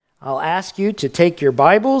I'll ask you to take your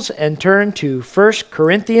Bibles and turn to 1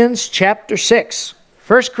 Corinthians chapter 6.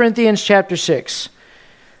 1 Corinthians chapter 6.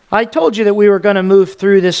 I told you that we were going to move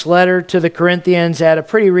through this letter to the Corinthians at a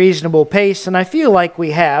pretty reasonable pace, and I feel like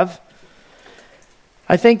we have.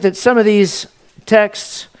 I think that some of these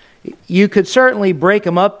texts, you could certainly break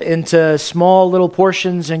them up into small little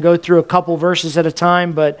portions and go through a couple verses at a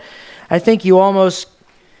time, but I think you almost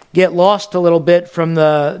get lost a little bit from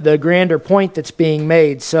the grander point that's being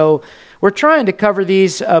made. So we're trying to cover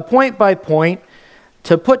these point by point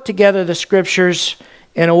to put together the scriptures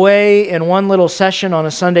in a way in one little session on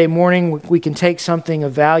a Sunday morning we can take something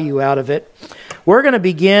of value out of it. We're going to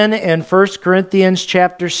begin in 1 Corinthians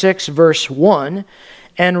chapter 6 verse 1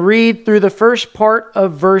 and read through the first part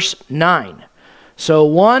of verse 9. So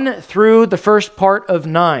 1 through the first part of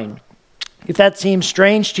 9. If that seems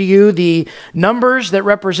strange to you, the numbers that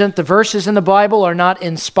represent the verses in the Bible are not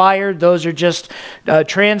inspired. Those are just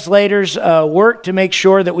translators' work to make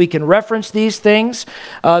sure that we can reference these things.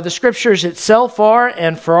 The scriptures itself are,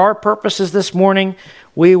 and for our purposes this morning,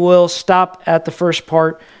 we will stop at the first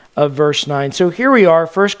part of verse 9. So here we are,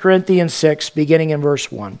 1 Corinthians 6, beginning in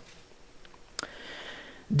verse 1.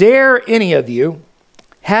 Dare any of you,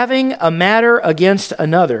 having a matter against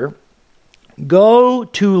another, go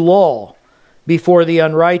to law before the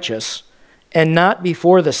unrighteous, and not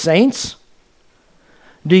before the saints?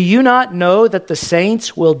 Do you not know that the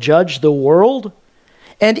saints will judge the world?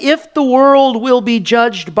 And if the world will be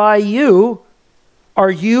judged by you,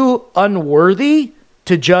 are you unworthy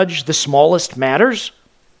to judge the smallest matters?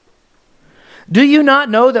 Do you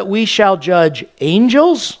not know that we shall judge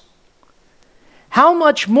angels? How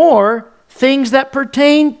much more things that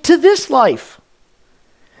pertain to this life?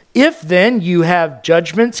 If then you have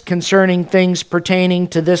judgments concerning things pertaining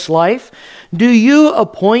to this life, do you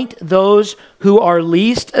appoint those who are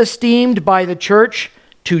least esteemed by the church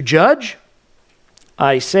to judge?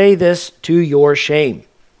 I say this to your shame.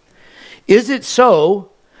 Is it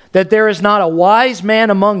so that there is not a wise man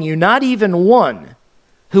among you, not even one,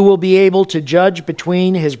 who will be able to judge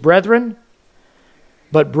between his brethren?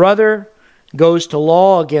 But brother goes to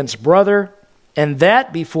law against brother, and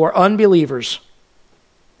that before unbelievers.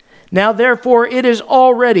 Now, therefore, it is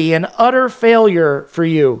already an utter failure for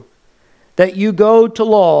you that you go to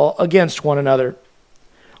law against one another.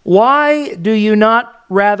 Why do you not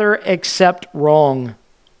rather accept wrong?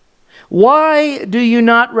 Why do you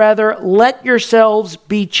not rather let yourselves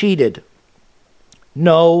be cheated?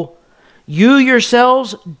 No, you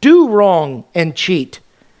yourselves do wrong and cheat,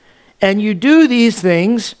 and you do these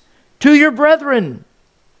things to your brethren.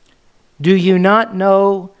 Do you not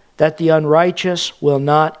know that the unrighteous will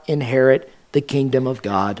not inherit the kingdom of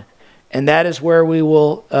God? And that is where we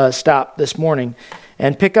will stop this morning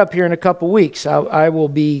and pick up here in a couple weeks. I will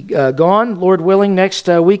be gone, Lord willing, next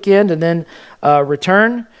weekend and then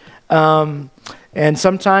return. And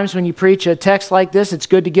sometimes when you preach a text like this, it's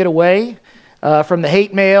good to get away from the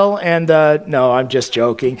hate mail. And no, I'm just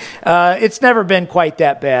joking. It's never been quite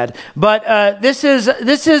that bad. But this is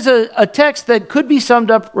a text that could be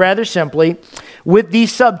summed up rather simply with the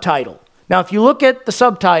subtitle. Now, if you look at the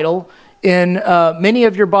subtitle in many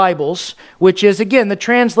of your Bibles, which is, again, the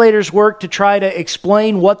translator's work to try to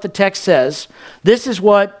explain what the text says, this is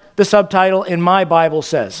what the subtitle in my Bible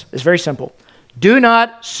says. It's very simple. Do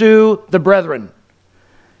not sue the brethren.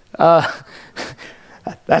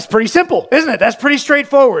 That's pretty simple, isn't it? That's pretty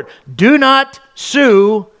straightforward. Do not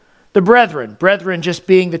sue the brethren. Brethren just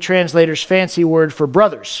being the translator's fancy word for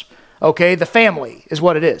brothers. Okay, the family is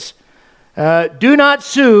what it is. Do not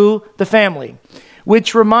sue the family,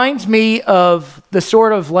 which reminds me of the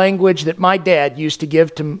sort of language that my dad used to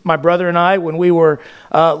give to my brother and I when we were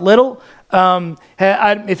little.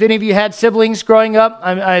 If any of you had siblings growing up,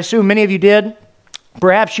 I assume many of you did.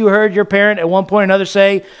 Perhaps you heard your parent at one point or another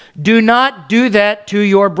say, do not do that to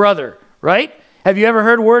your brother, right? Have you ever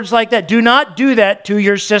heard words like that? Do not do that to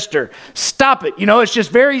your sister. Stop it. You know, it's just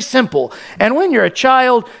very simple. And when you're a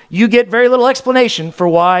child, you get very little explanation for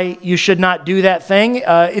why you should not do that thing.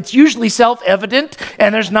 It's usually self-evident,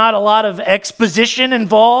 and there's not a lot of exposition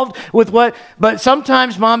involved with but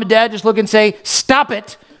sometimes mom and dad just look and say, stop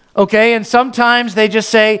it, okay? And sometimes they just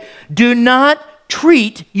say, do not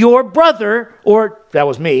treat your brother, or that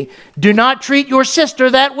was me, do not treat your sister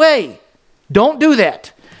that way. Don't do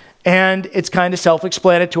that. And it's kind of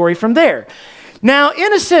self-explanatory from there. Now,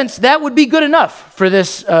 in a sense, that would be good enough for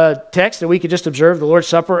this text, that we could just observe the Lord's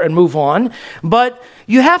Supper and move on. But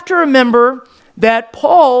you have to remember that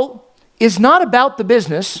Paul is not about the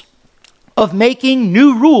business of making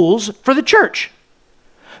new rules for the church.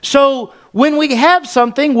 So when we have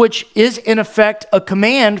something which is in effect a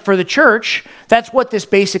command for the church, that's what this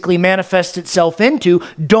basically manifests itself into.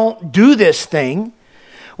 Don't do this thing.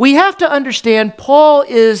 We have to understand Paul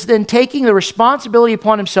is then taking the responsibility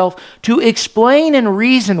upon himself to explain and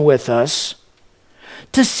reason with us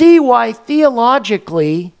to see why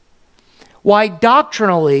theologically, why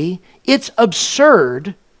doctrinally, it's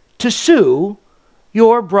absurd to sue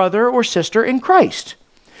your brother or sister in Christ.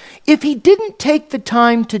 If he didn't take the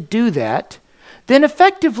time to do that, then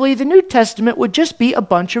effectively the New Testament would just be a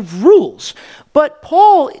bunch of rules. But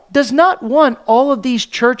Paul does not want all of these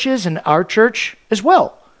churches and our church as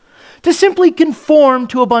well to simply conform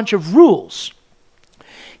to a bunch of rules.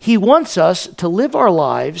 He wants us to live our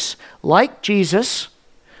lives like Jesus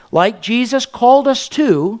called us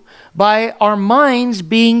to, by our minds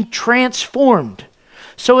being transformed.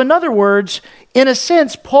 So in other words, in a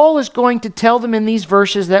sense, Paul is going to tell them in these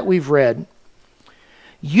verses that we've read,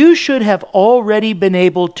 you should have already been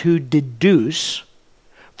able to deduce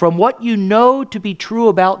from what you know to be true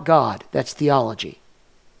about God, that's theology,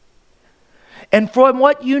 and from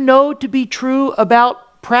what you know to be true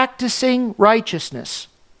about practicing righteousness,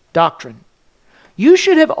 doctrine. You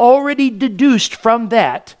should have already deduced from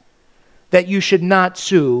that you should not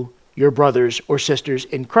sue your brothers or sisters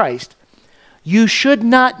in Christ. You should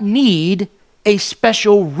not need a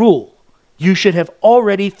special rule. You should have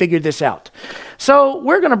already figured this out. So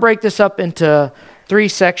we're going to break this up into 3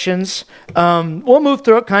 sections. We'll move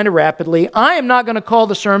through it kind of rapidly. I am not going to call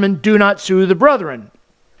the sermon, Do Not Sue the Brethren,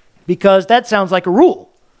 because that sounds like a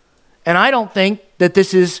rule. And I don't think that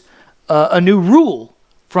this is a new rule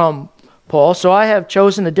from Paul. So I have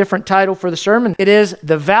chosen a different title for the sermon. It is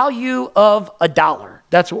The Value of a Dollar.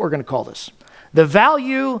 That's what we're going to call this. The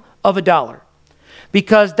Value of a Dollar.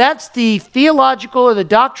 Because that's the theological or the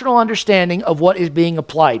doctrinal understanding of what is being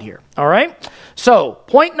applied here. All right? So,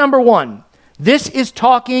 point number 1. This is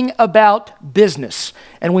talking about business.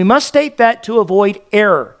 And we must state that to avoid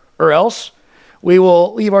error, or else we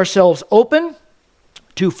will leave ourselves open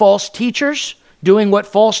to false teachers doing what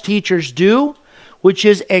false teachers do, which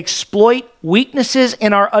is exploit weaknesses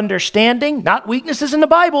in our understanding, not weaknesses in the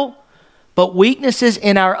Bible, but weaknesses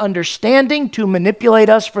in our understanding to manipulate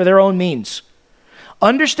us for their own means.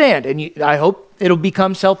 Understand, and I hope it'll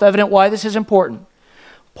become self-evident why this is important.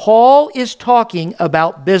 Paul is talking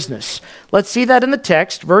about business. Let's see that in the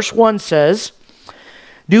text. Verse 1 says,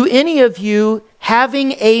 do any of you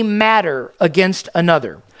having a matter against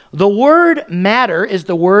another? The word matter is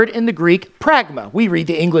the word in the Greek pragma. We read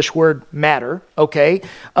the English word matter, okay?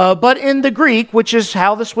 But in the Greek, which is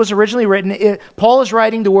how this was originally written, Paul is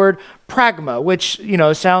writing the word pragma, which,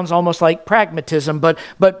 sounds almost like pragmatism, but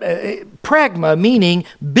pragma meaning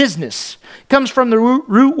business. Comes from the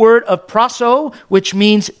root word of praso, which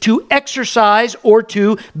means to exercise or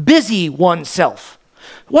to busy oneself.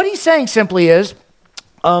 What he's saying simply is,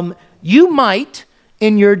 you might,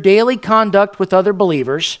 in your daily conduct with other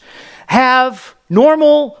believers, have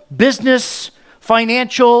normal business,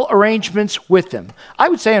 financial arrangements with them. I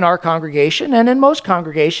would say in our congregation and in most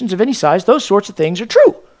congregations of any size, those sorts of things are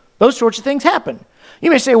true. Those sorts of things happen. You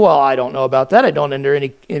may say, well, I don't know about that. I don't enter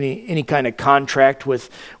any kind of contract with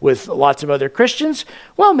lots of other Christians.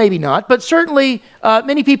 Well, maybe not, but certainly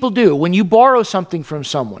many people do. When you borrow something from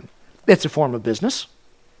someone, it's a form of business.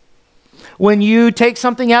 When you take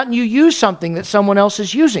something out and you use something that someone else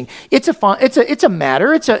is using, it's a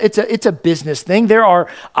matter. It's a business thing. There are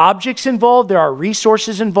objects involved. There are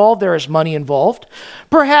resources involved. There is money involved.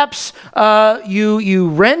 Perhaps you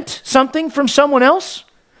rent something from someone else,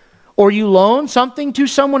 or you loan something to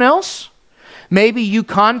someone else. Maybe you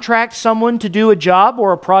contract someone to do a job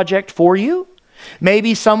or a project for you.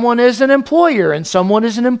 Maybe someone is an employer and someone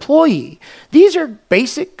is an employee. These are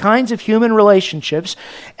basic kinds of human relationships.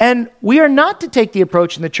 And we are not to take the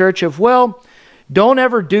approach in the church of, well, don't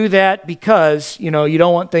ever do that because, you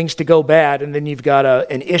don't want things to go bad and then you've got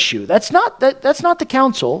an issue. That's not the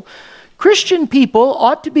counsel. Christian people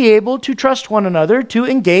ought to be able to trust one another to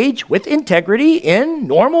engage with integrity in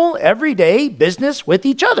normal, everyday business with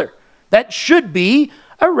each other. That should be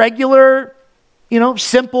a regular,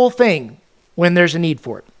 simple thing when there's a need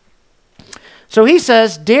for it. So he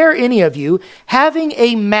says, dare any of you, having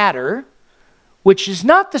a matter, which is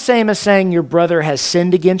not the same as saying your brother has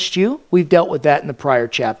sinned against you. We've dealt with that in the prior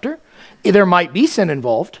chapter. There might be sin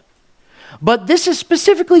involved. But this is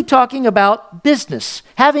specifically talking about business,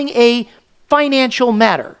 having a financial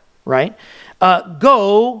matter, right?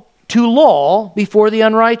 Go to law before the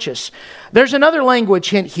unrighteous. There's another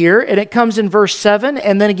language hint here, and it comes in verse 7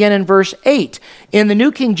 and then again in verse 8. In the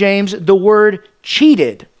New King James, the word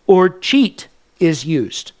cheated or cheat is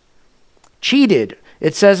used. Cheated.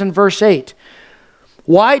 It says in verse 8,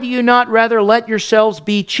 why do you not rather let yourselves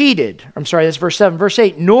be cheated? I'm sorry, that's verse 7. Verse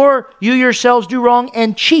 8, nor you yourselves do wrong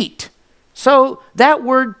and cheat. So that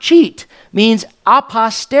word cheat means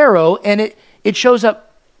apostero, and it shows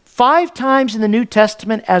up 5 times in the New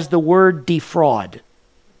Testament as the word defraud.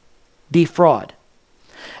 Defraud.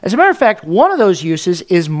 As a matter of fact, one of those uses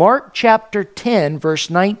is Mark chapter 10, verse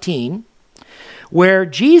 19, where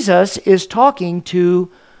Jesus is talking to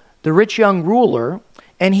the rich young ruler,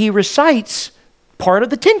 and he recites part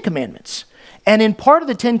of the 10 Commandments. And in part of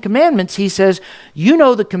the 10 Commandments, he says, you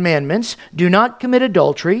know the commandments, do not commit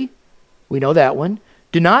adultery. We know that one.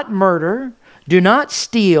 Do not murder. Do not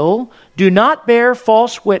steal. Do not bear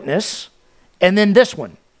false witness. And then this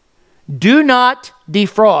one, do not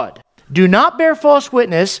defraud. Do not bear false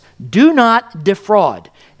witness. Do not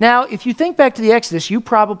defraud. Now, if you think back to the Exodus, you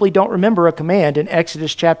probably don't remember a command in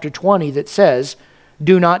Exodus chapter 20 that says,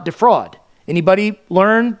 do not defraud. Anybody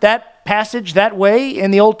learn that passage that way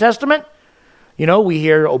in the Old Testament? You know, we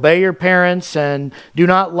hear obey your parents and do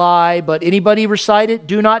not lie, but anybody recite it,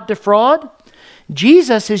 do not defraud?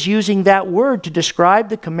 Jesus is using that word to describe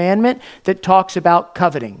the commandment that talks about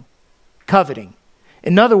coveting. Coveting.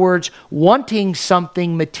 In other words, wanting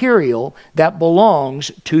something material that belongs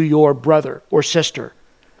to your brother or sister.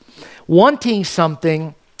 Wanting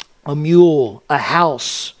something, a mule, a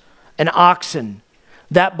house, an oxen,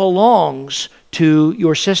 that belongs to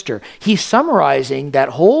your sister. He's summarizing that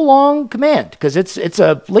whole long command because it's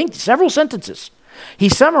a length, several sentences.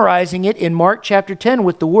 He's summarizing it in Mark chapter 10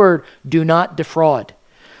 with the word, do not defraud.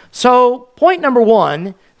 So point number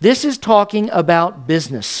 1, this is talking about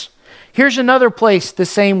business. Here's another place the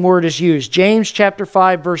same word is used. James chapter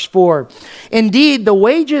 5 verse 4. Indeed, the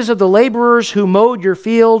wages of the laborers who mowed your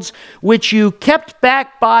fields, which you kept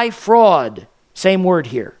back by fraud. Same word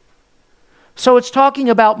here. So it's talking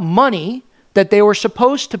about money that they were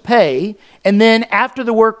supposed to pay, and then after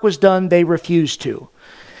the work was done, they refused to.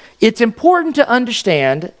 It's important to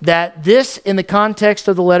understand that this, in the context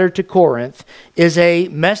of the letter to Corinth, is a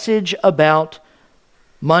message about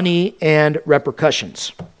money and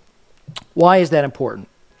repercussions. Why is that important?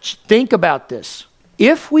 Think about this.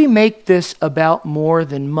 If we make this about more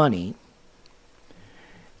than money,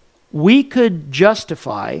 we could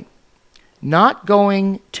justify not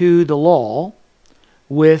going to the law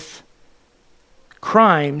with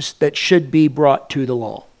crimes that should be brought to the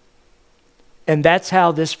law. And that's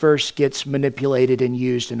how this verse gets manipulated and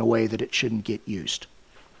used in a way that it shouldn't get used.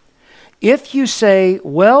 If you say,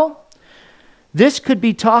 well, this could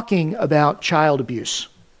be talking about child abuse,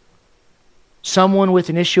 someone with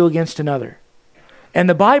an issue against another, and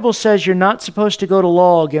the Bible says you're not supposed to go to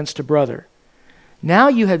law against a brother, now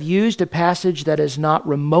you have used a passage that is not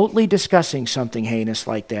remotely discussing something heinous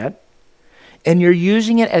like that, and you're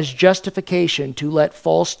using it as justification to let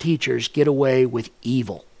false teachers get away with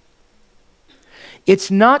evil.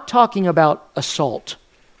 It's not talking about assault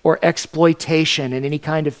or exploitation in any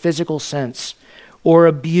kind of physical sense, or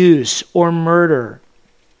abuse or murder,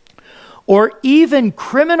 or even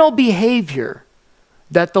criminal behavior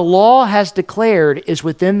that the law has declared is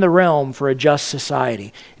within the realm for a just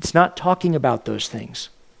society. It's not talking about those things.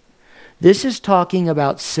 This is talking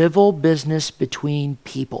about civil business between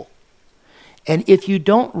people. And if you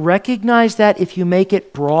don't recognize that, if you make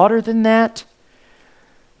it broader than that,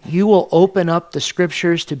 you will open up the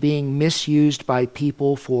scriptures to being misused by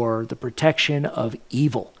people for the protection of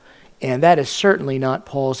evil. And that is certainly not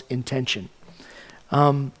Paul's intention.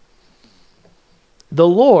 The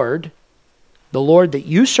Lord that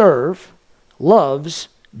you serve, loves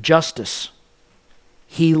justice.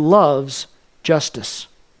 He loves justice.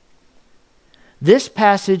 This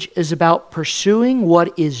passage is about pursuing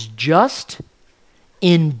what is just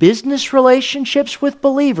in business relationships with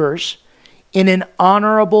believers in an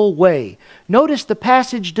honorable way. Notice the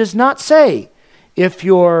passage does not say, if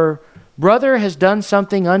your brother has done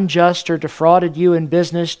something unjust or defrauded you in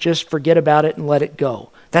business, just forget about it and let it go.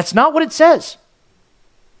 That's not what it says.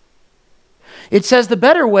 It says the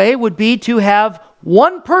better way would be to have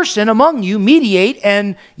one person among you mediate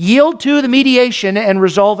and yield to the mediation and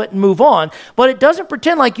resolve it and move on. But it doesn't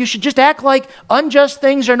pretend like you should just act like unjust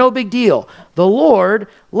things are no big deal. The Lord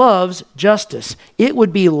loves justice. It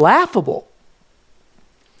would be laughable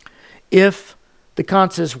if the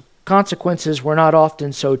consequences were not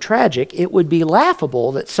often so tragic. It would be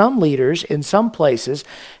laughable that some leaders in some places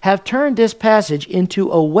have turned this passage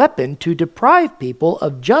into a weapon to deprive people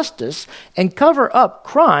of justice and cover up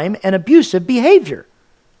crime and abusive behavior.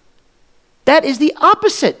 That is the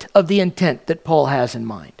opposite of the intent that Paul has in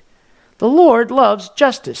mind. The Lord loves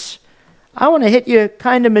justice. I want to hit you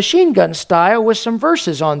kind of machine gun style with some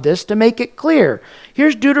verses on this to make it clear.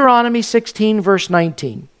 Here's Deuteronomy 16, verse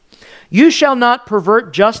 19. You shall not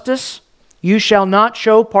pervert justice. You shall not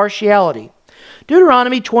show partiality.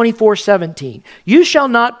 Deuteronomy 24:17. You shall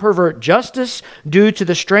not pervert justice due to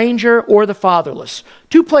the stranger or the fatherless.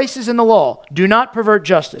 2 places in the law. Do not pervert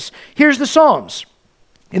justice. Here's the Psalms.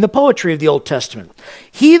 In the poetry of the Old Testament.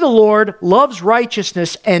 He, the Lord, loves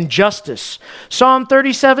righteousness and justice. Psalm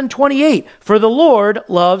 37:28. For the Lord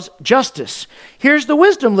loves justice. Here's the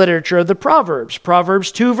wisdom literature of the Proverbs.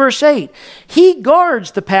 Proverbs 2, verse 8. He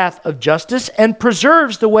guards the path of justice and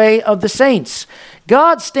preserves the way of the saints.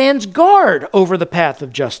 God stands guard over the path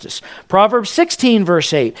of justice. Proverbs 16,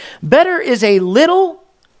 verse 8. Better is a little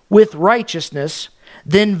with righteousness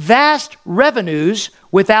than vast revenues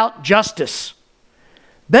without justice.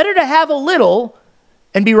 Better to have a little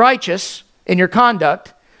and be righteous in your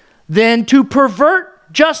conduct than to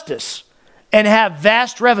pervert justice and have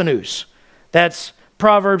vast revenues. That's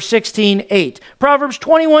Proverbs 16:8. Proverbs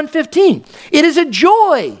 21:15. It is a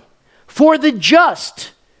joy for the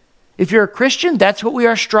just. If you're a Christian, that's what we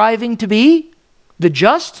are striving to be. The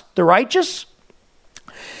just, the righteous.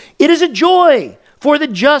 It is a joy for the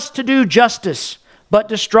just to do justice, but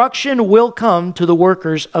destruction will come to the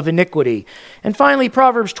workers of iniquity. And finally,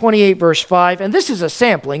 Proverbs 28, verse 5, and this is a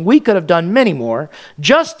sampling. We could have done many more.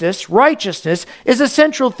 Justice, righteousness, is a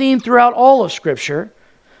central theme throughout all of Scripture.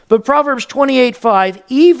 But Proverbs 28:5,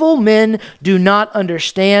 evil men do not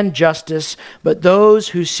understand justice, but those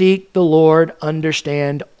who seek the Lord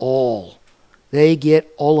understand all. They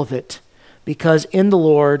get all of it, because in the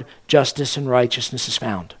Lord, justice and righteousness is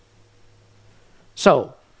found.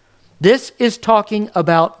 So, this is talking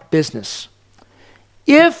about business.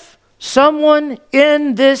 If someone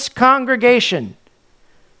in this congregation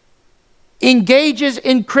engages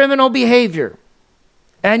in criminal behavior,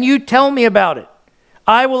 and you tell me about it,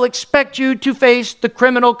 I will expect you to face the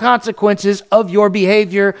criminal consequences of your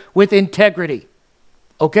behavior with integrity.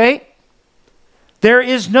 Okay? There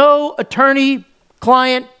is no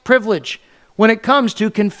attorney-client privilege when it comes to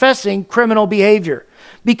confessing criminal behavior,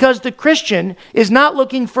 because the Christian is not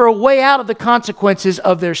looking for a way out of the consequences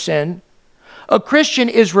of their sin. A Christian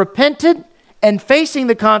is repentant and facing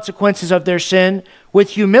the consequences of their sin with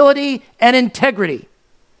humility and integrity.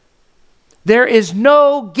 There is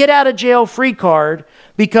no get-out-of-jail-free card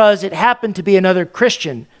because it happened to be another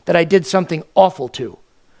Christian that I did something awful to,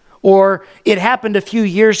 or it happened a few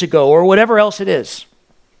years ago, or whatever else it is.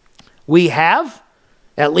 We have,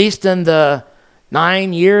 at least in the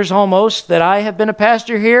 9 years almost that I have been a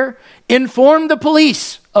pastor here, informed the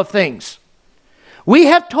police of things. We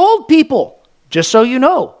have told people, just so you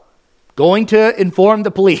know, going to inform the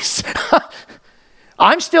police.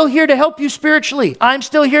 I'm still here to help you spiritually. I'm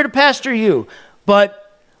still here to pastor you.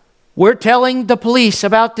 But we're telling the police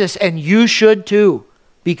about this, and you should too,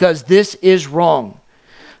 because this is wrong.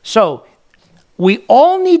 So, we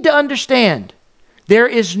all need to understand there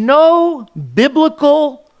is no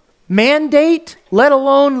biblical mandate, let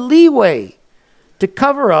alone leeway, to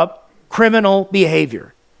cover up criminal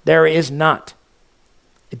behavior. There is not.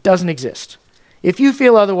 It doesn't exist. If you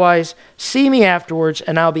feel otherwise, see me afterwards,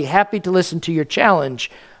 and I'll be happy to listen to your challenge,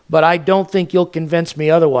 but I don't think you'll convince me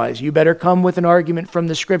otherwise. You better come with an argument from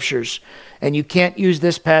the Scriptures, and you can't use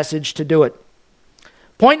this passage to do it.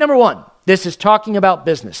 Point number 1, this is talking about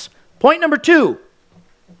business. Point number 2,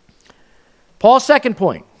 Paul's second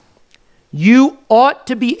point, you ought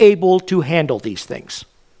to be able to handle these things.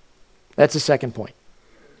 That's the second point.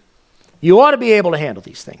 You ought to be able to handle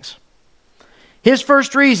these things. His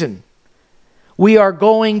first reason, we are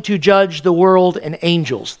going to judge the world and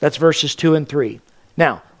angels. That's verses 2 and 3.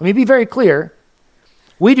 Now, let me be very clear.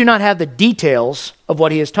 We do not have the details of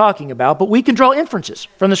what he is talking about, but we can draw inferences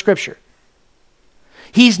from the Scripture.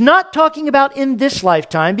 He's not talking about in this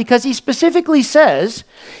lifetime, because he specifically says,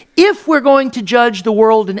 if we're going to judge the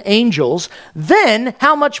world and angels, then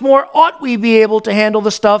how much more ought we be able to handle the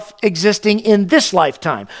stuff existing in this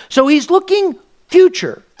lifetime? So he's looking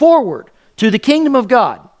future, forward, to the kingdom of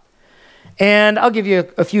God. And I'll give you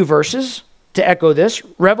a few verses to echo this.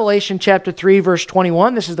 Revelation chapter 3, verse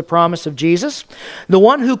 21. This is the promise of Jesus. The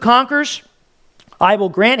one who conquers, I will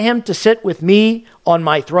grant him to sit with me on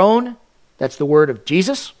my throne. That's the word of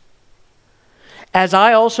Jesus. As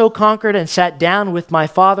I also conquered and sat down with my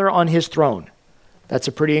Father on his throne. That's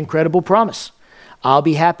a pretty incredible promise. I'll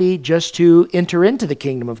be happy just to enter into the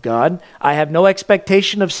kingdom of God. I have no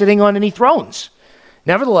expectation of sitting on any thrones.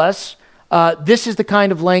 Nevertheless, this is the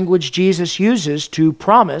kind of language Jesus uses to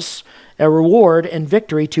promise a reward and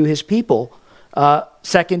victory to his people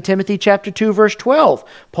 2 Timothy chapter 2, verse 12,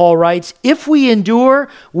 Paul writes, if we endure,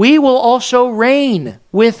 we will also reign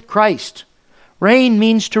with Christ. Reign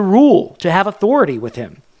means to rule, to have authority with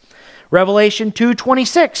him. Revelation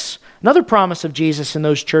 2:26, another promise of Jesus in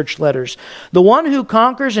those church letters. The one who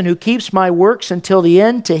conquers and who keeps my works until the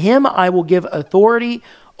end, to him I will give authority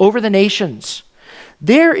over the nations.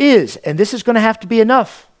 There is, and this is going to have to be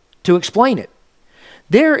enough to explain it,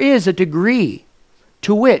 there is a degree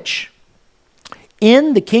to which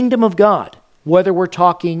in the kingdom of God, whether we're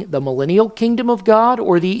talking the millennial kingdom of God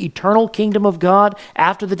or the eternal kingdom of God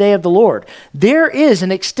after the day of the Lord, there is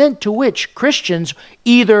an extent to which Christians,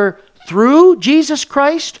 either through Jesus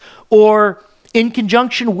Christ or in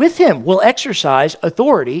conjunction with him, will exercise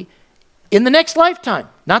authority in the next lifetime.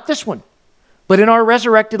 Not this one, but in our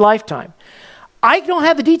resurrected lifetime. I don't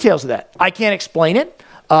have the details of that. I can't explain it.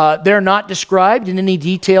 They're not described in any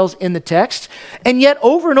details in the text. And yet,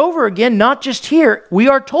 over and over again, not just here, we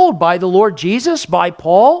are told by the Lord Jesus, by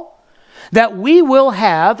Paul, that we will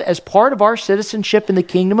have, as part of our citizenship in the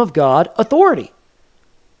kingdom of God, authority,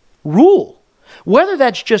 rule. Whether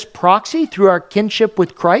that's just proxy through our kinship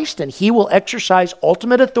with Christ and he will exercise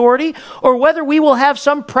ultimate authority, or whether we will have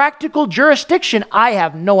some practical jurisdiction, I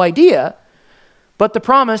have no idea. But the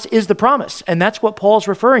promise is the promise, and that's what Paul's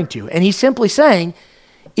referring to. And he's simply saying,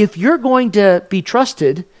 if you're going to be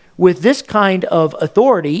trusted with this kind of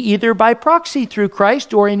authority, either by proxy through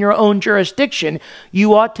Christ or in your own jurisdiction,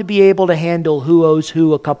 you ought to be able to handle who owes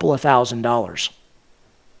who a couple of $1,000s.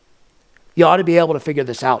 You ought to be able to figure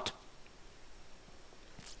this out.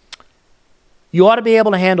 You ought to be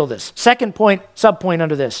able to handle this. Second point, subpoint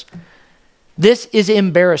under this. This is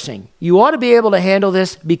embarrassing. You ought to be able to handle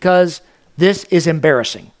this because this is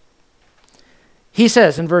embarrassing. He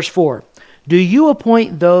says in verse 4, do you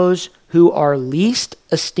appoint those who are least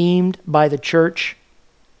esteemed by the church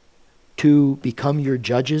to become your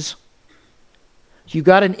judges? You've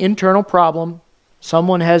got an internal problem.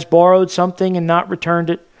 Someone has borrowed something and not returned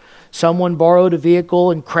it. Someone borrowed a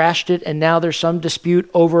vehicle and crashed it, and now there's some dispute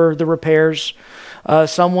over the repairs.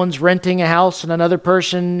 Someone's renting a house and another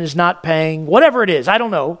person is not paying. Whatever it is, I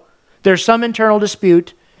don't know. There's some internal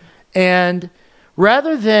dispute. And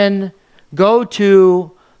rather than go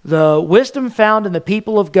to the wisdom found in the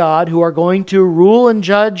people of God who are going to rule and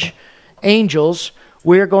judge angels,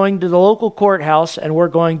 we're going to the local courthouse and we're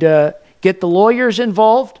going to get the lawyers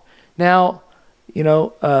involved. Now,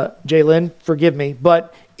 Jalen, forgive me,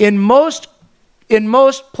 but in most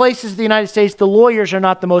places in the United States, the lawyers are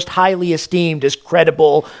not the most highly esteemed as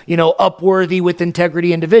credible, upworthy with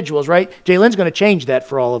integrity individuals, right? Jalen's going to change that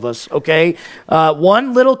for all of us, okay?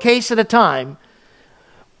 One little case at a time.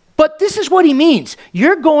 But this is what he means.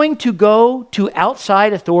 You're going to go to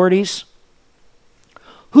outside authorities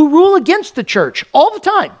who rule against the church all the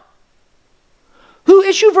time, who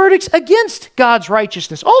issue verdicts against God's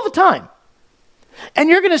righteousness all the time. And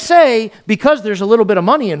you're going to say, because there's a little bit of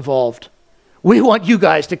money involved, we want you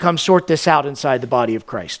guys to come sort this out inside the body of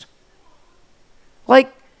Christ.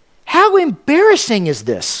 Like, how embarrassing is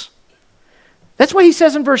this? That's why he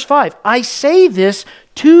says in verse 5, I say this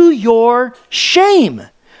to your shame.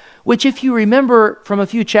 Which, if you remember from a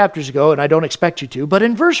few chapters ago, and I don't expect you to, but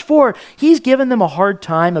in verse 4, he's given them a hard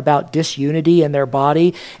time about disunity in their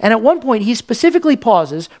body. And at one point, he specifically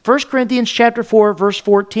pauses, 1 Corinthians chapter 4, verse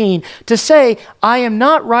 14, to say, I am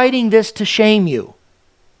not writing this to shame you.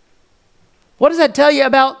 What does that tell you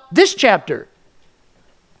about this chapter?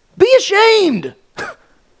 Be ashamed.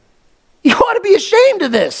 You ought to be ashamed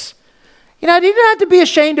of this. You didn't have to be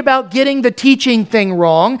ashamed about getting the teaching thing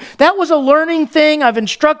wrong. That was a learning thing. I've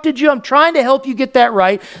instructed you. I'm trying to help you get that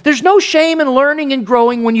right. There's no shame in learning and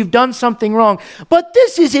growing when you've done something wrong. But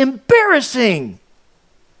this is embarrassing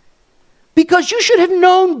because you should have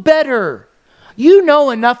known better. You know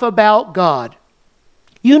enough about God.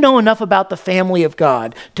 You know enough about the family of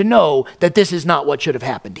God to know that this is not what should have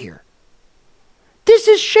happened here. This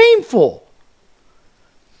is shameful.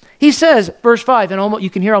 He says, verse 5, and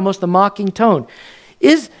you can hear almost the mocking tone.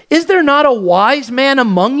 Is there not a wise man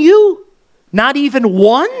among you? Not even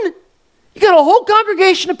one? You got a whole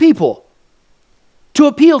congregation of people to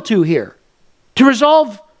appeal to here, to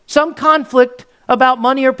resolve some conflict about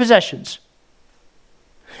money or possessions.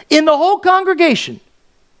 In the whole congregation,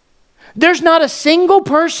 there's not a single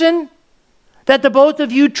person that the both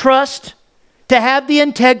of you trust to have the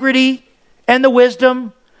integrity and the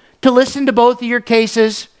wisdom to listen to both of your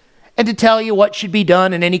cases and to tell you what should be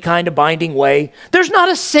done in any kind of binding way. There's not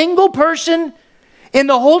a single person in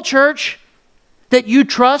the whole church that you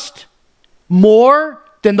trust more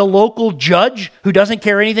than the local judge who doesn't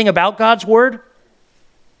care anything about God's word.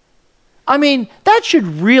 I mean, that should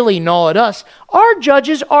really gnaw at us. Our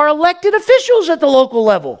judges are elected officials at the local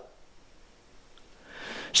level.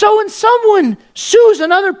 So when someone sues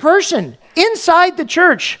another person inside the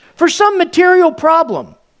church for some material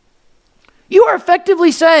problem, you are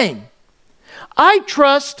effectively saying, I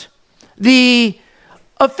trust the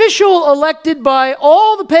official elected by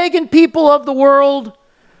all the pagan people of the world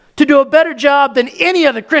to do a better job than any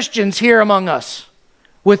of the Christians here among us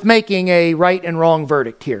with making a right and wrong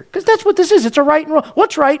verdict here. Because that's what this is. It's a right and wrong.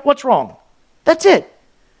 What's right? What's wrong? That's it.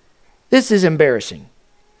 This is embarrassing.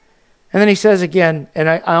 And then he says again, and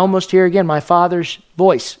I almost hear again my Father's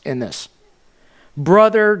voice in this.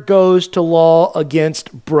 Brother goes to law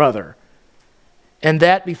against brother. And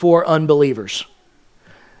that before unbelievers.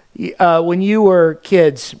 When you were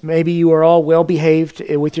kids, maybe you were all well-behaved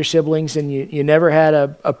with your siblings and you never had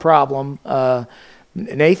a problem.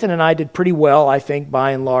 Nathan and I did pretty well, I think,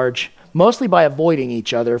 by and large, mostly by avoiding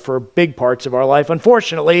each other for big parts of our life,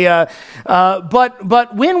 unfortunately.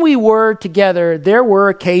 But when we were together, there were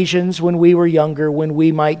occasions when we were younger when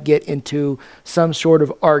we might get into some sort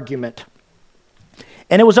of argument.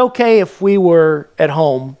 And it was okay if we were at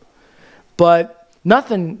home, but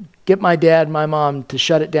nothing get my dad and my mom to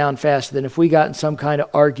shut it down faster than if we got in some kind of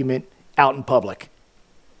argument out in public.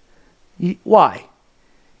 Why?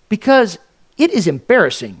 Because it is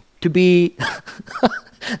embarrassing to be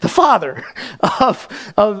the father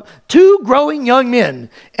of two growing young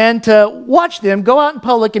men and to watch them go out in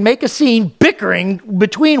public and make a scene bickering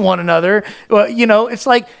between one another. It's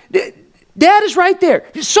like, Dad is right there.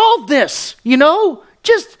 Solve this,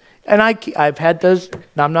 And I've had those,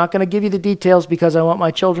 now I'm not going to give you the details because I want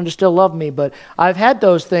my children to still love me, but I've had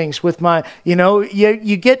those things with my, you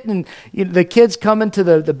get in, the kids come into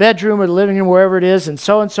the bedroom or the living room, wherever it is, and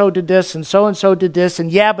so did this, and so did this,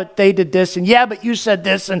 and yeah, but they did this, and yeah, but you said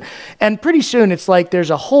this, and pretty soon it's like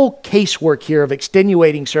there's a whole casework here of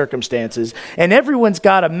extenuating circumstances, and everyone's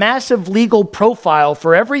got a massive legal profile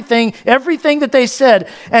for everything that they said,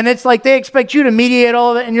 and it's like they expect you to mediate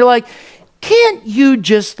all of it, and you're like, can't you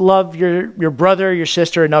just love your brother or your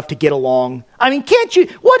sister enough to get along? I mean, can't you?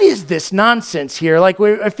 What is this nonsense here?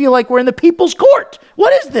 I feel like we're in the people's court.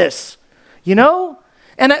 What is this? And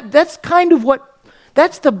that's kind of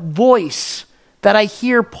that's the voice that I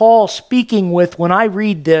hear Paul speaking with when I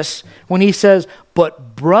read this, when he says,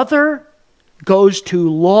 but brother goes to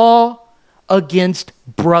law against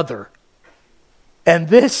brother. And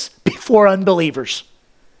this before unbelievers.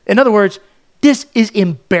 In other words, this is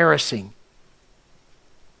embarrassing.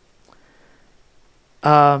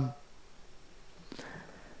 The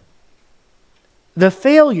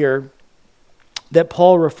failure that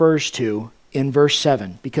Paul refers to in verse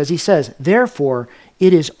 7, because he says, therefore,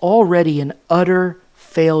 it is already an utter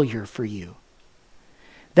failure for you.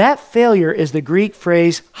 That failure is the Greek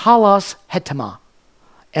phrase halos hetema.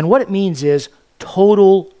 And what it means is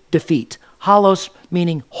total defeat. Halos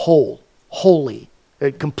meaning whole, holy,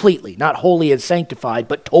 completely, not holy and sanctified,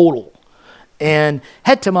 but total. And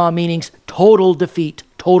hetema meaning total defeat,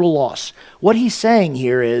 total loss. What he's saying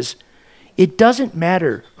here is, it doesn't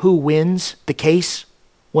matter who wins the case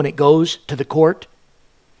when it goes to the court.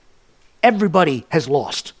 Everybody has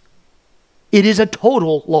lost. It is a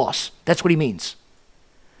total loss. That's what he means.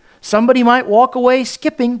 Somebody might walk away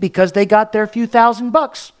skipping because they got their few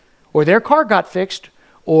 $1,000, or their car got fixed,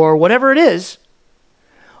 or whatever it is.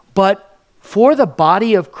 But for the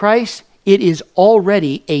body of Christ, it is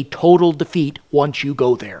already a total defeat once you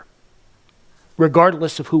go there,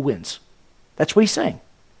 regardless of who wins. That's what he's saying.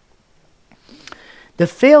 The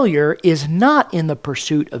failure is not in the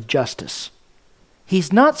pursuit of justice.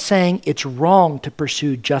 He's not saying it's wrong to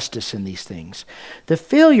pursue justice in these things. The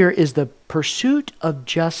failure is the pursuit of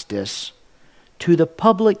justice to the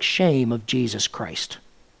public shame of Jesus Christ.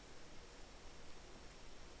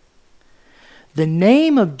 The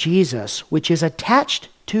name of Jesus, which is attached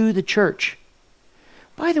to the church.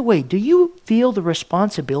 By the way, do you feel the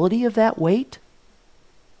responsibility of that weight?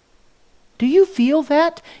 Do you feel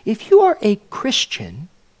that? If you are a Christian,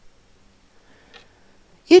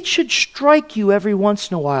 it should strike you every once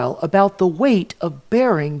in a while about the weight of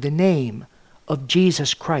bearing the name of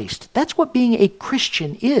Jesus Christ. That's what being a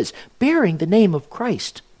Christian is, bearing the name of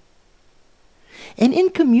Christ. And in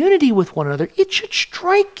community with one another, it should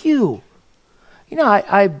strike you.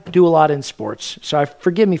 I do a lot in sports, so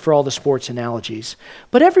forgive me for all the sports analogies.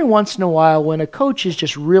 But every once in a while, when a coach is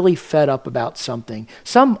just really fed up about something,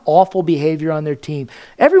 some awful behavior on their team,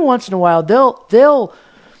 every once in a while, they'll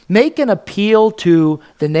Make an appeal to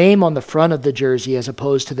the name on the front of the jersey as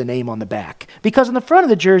opposed to the name on the back. Because on the front of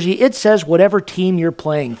the jersey, it says whatever team you're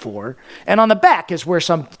playing for. And on the back is where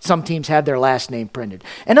some teams have their last name printed.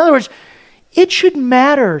 In other words, it should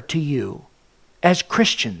matter to you as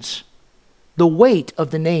Christians the weight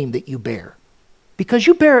of the name that you bear. Because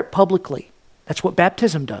you bear it publicly. That's what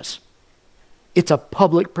baptism does. It's a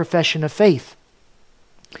public profession of faith.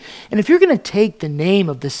 And if you're going to take the name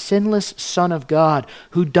of the sinless Son of God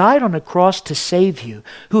who died on a cross to save you,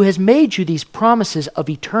 who has made you these promises of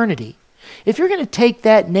eternity, if you're going to take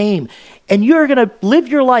that name and you're going to live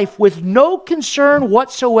your life with no concern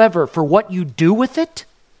whatsoever for what you do with it,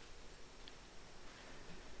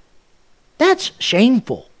 that's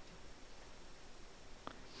shameful.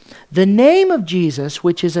 The name of Jesus,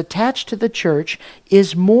 which is attached to the church,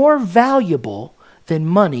 is more valuable than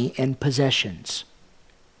money and possessions.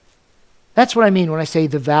 That's what I mean when I say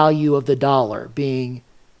the value of the dollar being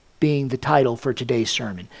the title for today's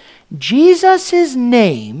sermon. Jesus'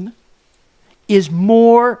 name is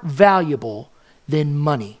more valuable than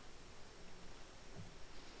money.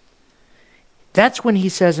 That's when he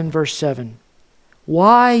says in verse 7,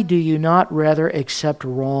 why do you not rather accept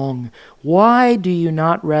wrong? Why do you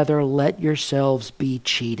not rather let yourselves be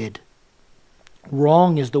cheated?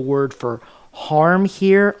 Wrong is the word for harm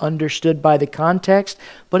here, understood by the context,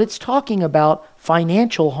 but it's talking about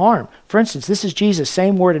financial harm. For instance, this is Jesus,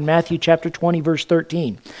 same word in Matthew chapter 20, verse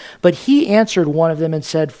 13. But he answered one of them and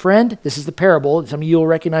said, friend, this is the parable. Some of you will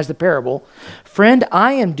recognize the parable. Friend,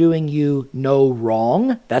 I am doing you no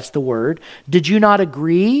wrong. That's the word. Did you not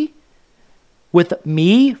agree with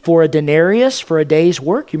me for a denarius, for a day's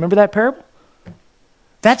work? You remember that parable?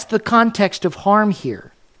 That's the context of harm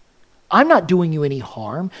here. I'm not doing you any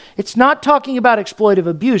harm. It's not talking about exploitive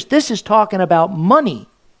abuse. This is talking about money.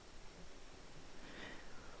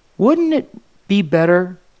 Wouldn't it be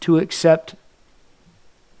better to accept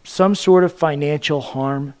some sort of financial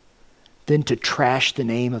harm than to trash the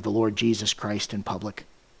name of the Lord Jesus Christ in public?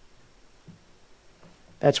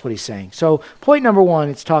 That's what he's saying. So point number one,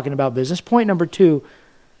 it's talking about business. Point number two,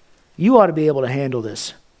 you ought to be able to handle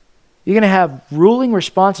this. You're going to have ruling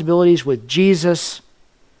responsibilities with Jesus.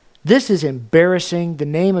 This is embarrassing. The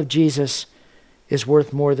name of Jesus is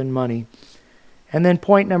worth more than money. And then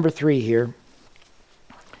point number three here.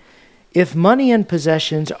 If money and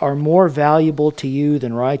possessions are more valuable to you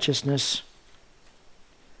than righteousness,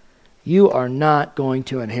 you are not going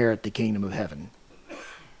to inherit the kingdom of heaven.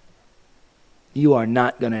 You are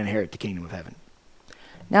not going to inherit the kingdom of heaven.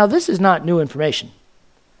 Now, this is not new information.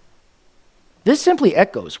 This simply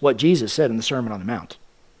echoes what Jesus said in the Sermon on the Mount.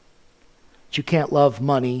 That you can't love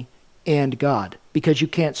money and God because you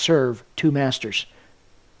can't serve two masters.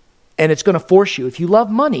 And it's going to force you, if you love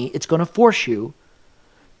money, it's going to force you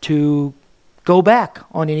to go back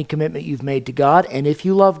on any commitment you've made to God. And if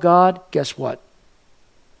you love God, guess what?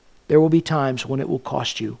 There will be times when it will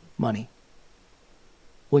cost you money,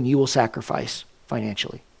 when you will sacrifice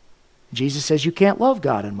financially. Jesus says you can't love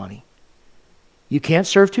God and money. You can't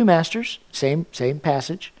serve two masters, same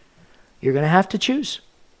passage. You're going to have to choose.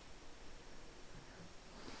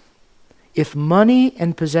 If money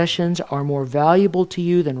and possessions are more valuable to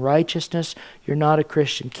you than righteousness, you're not a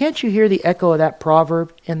Christian. Can't you hear the echo of that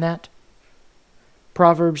proverb in that?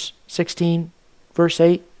 Proverbs 16, verse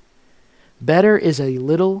 8. Better is a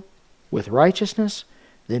little with righteousness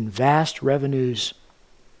than vast revenues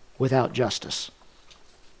without justice.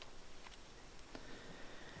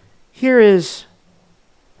 Here is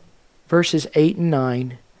verses 8 and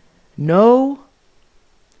 9. No,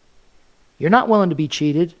 you're not willing to be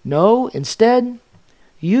cheated. No, instead,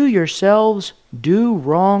 you yourselves do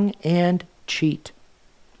wrong and cheat.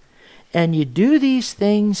 And you do these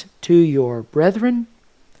things to your brethren.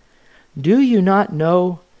 Do you not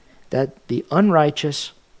know that the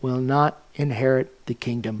unrighteous will not inherit the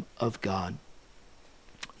kingdom of God?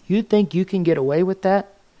 You think you can get away with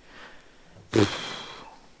that?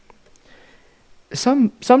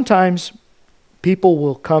 Sometimes people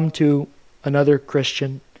will come to another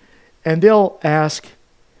Christian and they'll ask,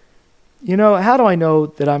 how do I know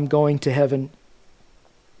that I'm going to heaven?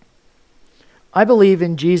 I believe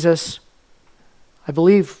in Jesus. I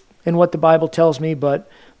believe in what the Bible tells me, but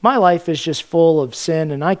my life is just full of sin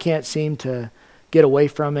and I can't seem to get away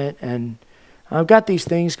from it. And I've got these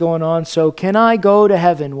things going on, so can I go to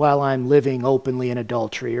heaven while I'm living openly in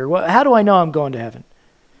adultery? Or how do I know I'm going to heaven?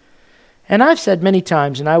 And I've said many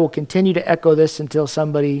times, and I will continue to echo this until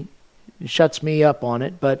somebody shuts me up on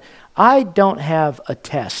it, but I don't have a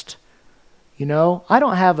test. I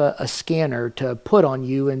don't have a scanner to put on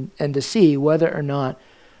you and to see whether or not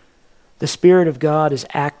The Spirit of God is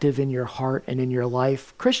active in your heart and in your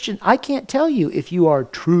life. Christian, I can't tell you if you are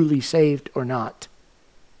truly saved or not.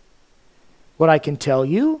 What I can tell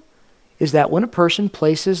you is that when a person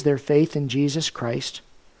places their faith in Jesus Christ,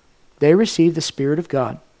 they receive the Spirit of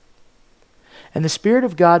God. And the Spirit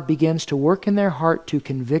of God begins to work in their heart to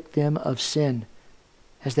convict them of sin.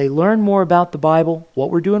 As they learn more about the Bible,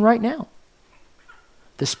 what we're doing right now,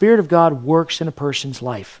 the Spirit of God works in a person's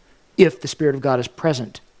life if the Spirit of God is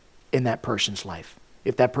present in that person's life,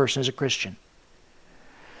 if that person is a Christian.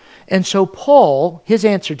 And so Paul, his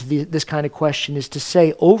answer to this kind of question is to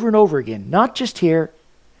say over and over again, not just here,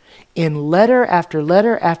 in letter after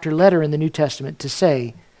letter after letter in the New Testament, to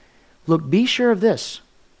say, look, be sure of this.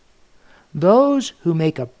 Those who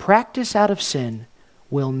make a practice out of sin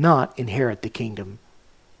will not inherit the kingdom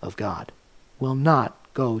of God, will not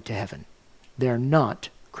go to heaven. They're not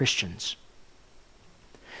Christians.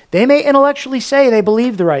 They may intellectually say they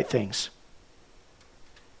believe the right things.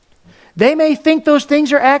 They may think those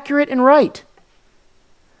things are accurate and right.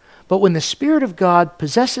 But when the Spirit of God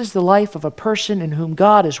possesses the life of a person in whom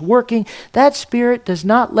God is working, that Spirit does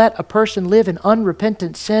not let a person live in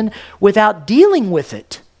unrepentant sin without dealing with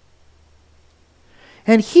it.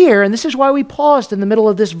 And here, and this is why we paused in the middle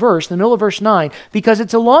of this verse, in the middle of verse 9, because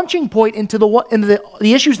it's a launching point into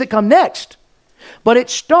the issues that come next. But it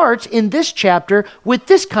starts in this chapter with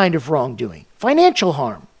this kind of wrongdoing, financial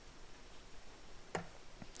harm.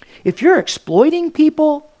 If you're exploiting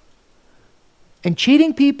people and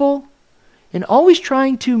cheating people and always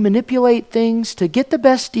trying to manipulate things to get the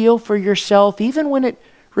best deal for yourself, even when it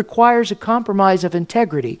requires a compromise of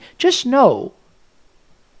integrity, just know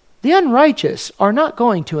the unrighteous are not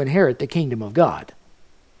going to inherit the kingdom of God.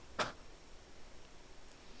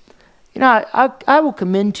 You know, I will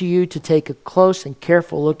commend to you to take a close and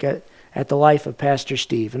careful look at the life of Pastor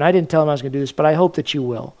Steve. And I didn't tell him I was going to do this, but I hope that you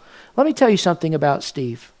will. Let me tell you something about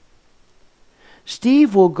Steve.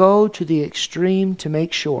 Steve will go to the extreme to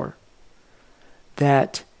make sure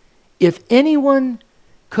that if anyone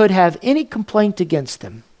could have any complaint against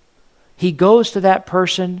them, he goes to that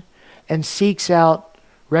person and seeks out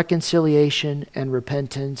reconciliation and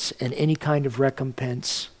repentance and any kind of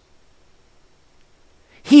recompense.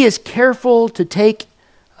 He is careful to take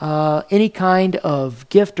any kind of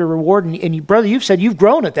gift or reward. And brother, you've said you've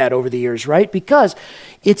grown at that over the years, right? Because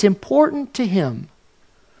it's important to him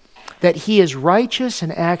that he is righteous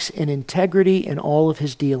and acts in integrity in all of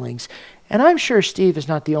his dealings. And I'm sure Steve is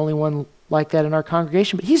not the only one like that in our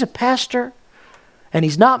congregation, but he's a pastor, and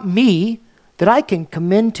he's not me, that I can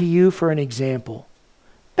commend to you for an example.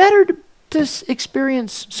 Better to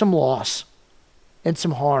experience some loss and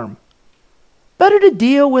some harm. Better to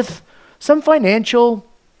deal with some financial,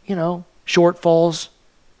 shortfalls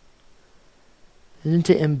than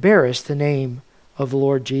to embarrass the name of the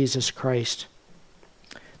Lord Jesus Christ.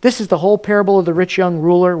 This is the whole parable of the rich young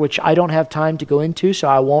ruler, which I don't have time to go into, so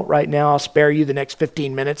I won't right now. I'll spare you the next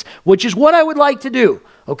 15 minutes, which is what I would like to do.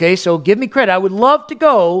 Okay, so give me credit. I would love to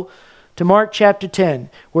go to Mark chapter 10,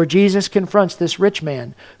 where Jesus confronts this rich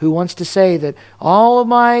man who wants to say that all of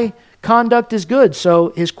my conduct is good. So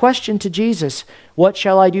his question to Jesus, what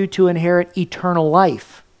shall I do to inherit eternal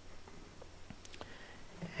life?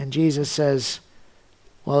 And Jesus says,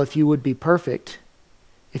 well, if you would be perfect,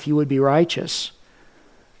 if you would be righteous,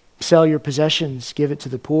 sell your possessions, give it to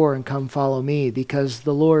the poor, and come follow me. Because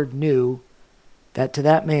the Lord knew that to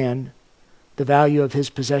that man, the value of his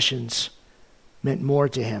possessions meant more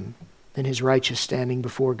to him than his righteous standing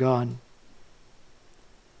before God.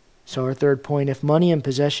 So our third point, if money and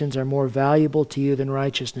possessions are more valuable to you than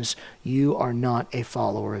righteousness, you are not a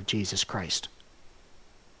follower of Jesus Christ.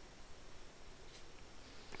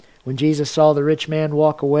 When Jesus saw the rich man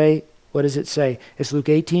walk away, what does it say? It's Luke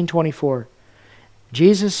 18:24.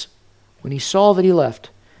 Jesus, when he saw that he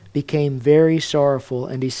left, became very sorrowful,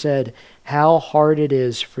 and he said, how hard it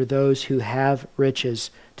is for those who have riches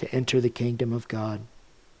to enter the kingdom of God.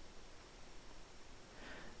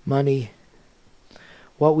 Money,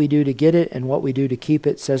 what we do to get it and what we do to keep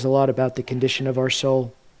it, says a lot about the condition of our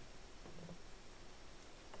soul.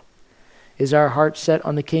 Is our heart set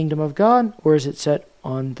on the kingdom of God, or is it set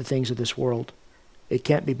on the things of this world? It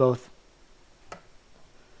can't be both.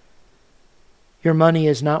 Your money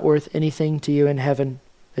is not worth anything to you in heaven.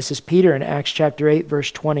 This is Peter in Acts chapter 8, verse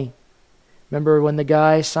 20. Remember when the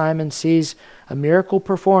guy, Simon, sees a miracle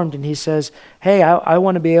performed and he says, hey, I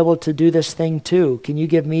want to be able to do this thing too. Can you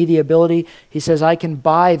give me the ability? He says, I can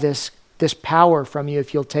buy this power from you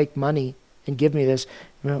if you'll take money and give me this.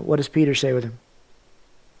 What does Peter say with him?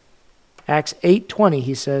 Acts 8:20,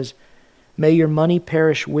 he says, may your money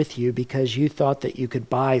perish with you because you thought that you could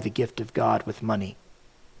buy the gift of God with money.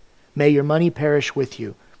 May your money perish with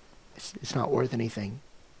you. It's not worth anything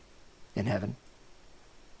in heaven.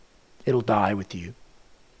 It'll die with you.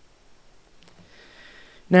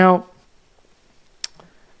 Now,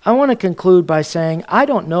 I want to conclude by saying I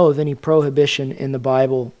don't know of any prohibition in the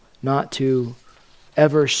Bible not to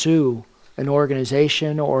ever sue an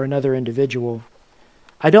organization or another individual.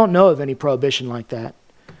 I don't know of any prohibition like that.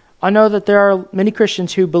 I know that there are many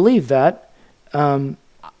Christians who believe that. In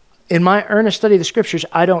my earnest study of the Scriptures,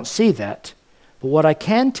 I don't see that. But what I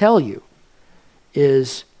can tell you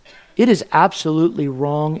is it is absolutely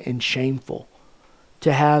wrong and shameful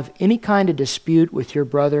to have any kind of dispute with your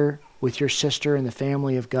brother, with your sister in the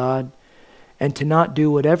family of God, and to not do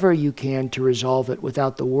whatever you can to resolve it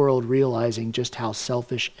without the world realizing just how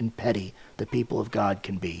selfish and petty the people of God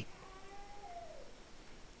can be.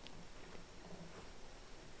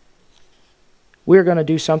 We're going to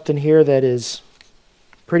do something here that is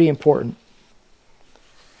pretty important.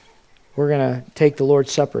 We're going to take the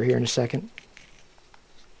Lord's Supper here in a second.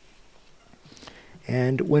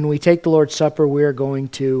 And when we take the Lord's Supper, we're going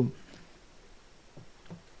to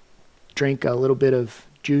drink a little bit of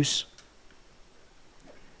juice.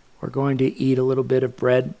 We're going to eat a little bit of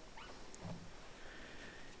bread.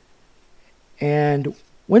 And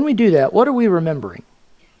when we do that, what are we remembering?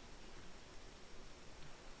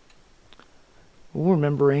 We're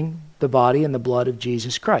remembering the body and the blood of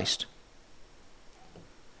Jesus Christ.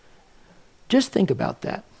 Just think about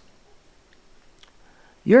that.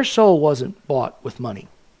 Your soul wasn't bought with money.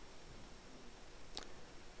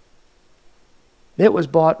 It was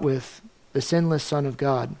bought with the sinless Son of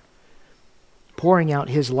God pouring out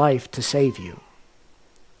his life to save you.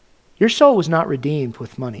 Your soul was not redeemed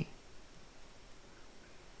with money.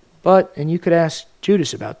 But, and you could ask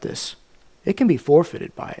Judas about this, it can be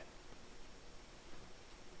forfeited by it.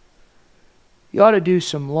 You ought to do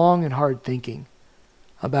some long and hard thinking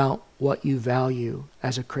about what you value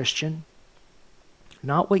as a Christian.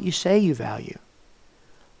 Not what you say you value,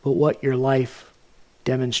 but what your life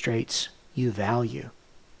demonstrates you value.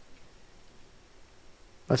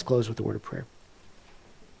 Let's close with a word of prayer.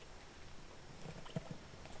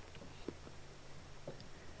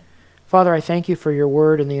 Father, I thank you for your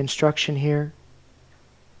word and the instruction here.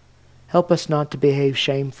 Help us not to behave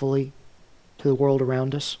shamefully to the world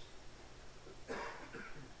around us.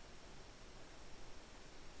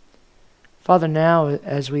 Father, now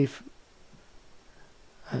as we've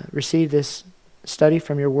received this study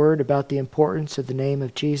from your word about the importance of the name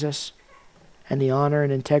of Jesus and the honor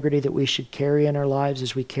and integrity that we should carry in our lives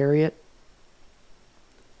as we carry it,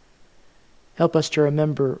 help us to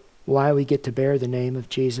remember why we get to bear the name of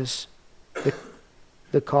Jesus,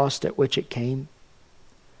 the cost at which it came.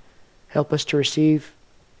 Help us to receive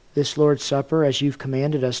this Lord's Supper as you've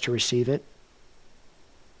commanded us to receive it,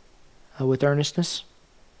 with earnestness,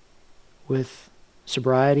 with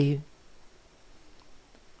sobriety,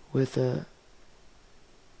 with a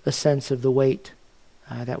sense of the weight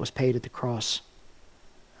that was paid at the cross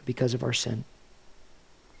because of our sin.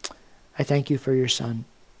 I thank you for your Son.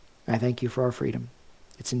 I thank you for our freedom.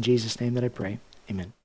 It's in Jesus' name that I pray. Amen.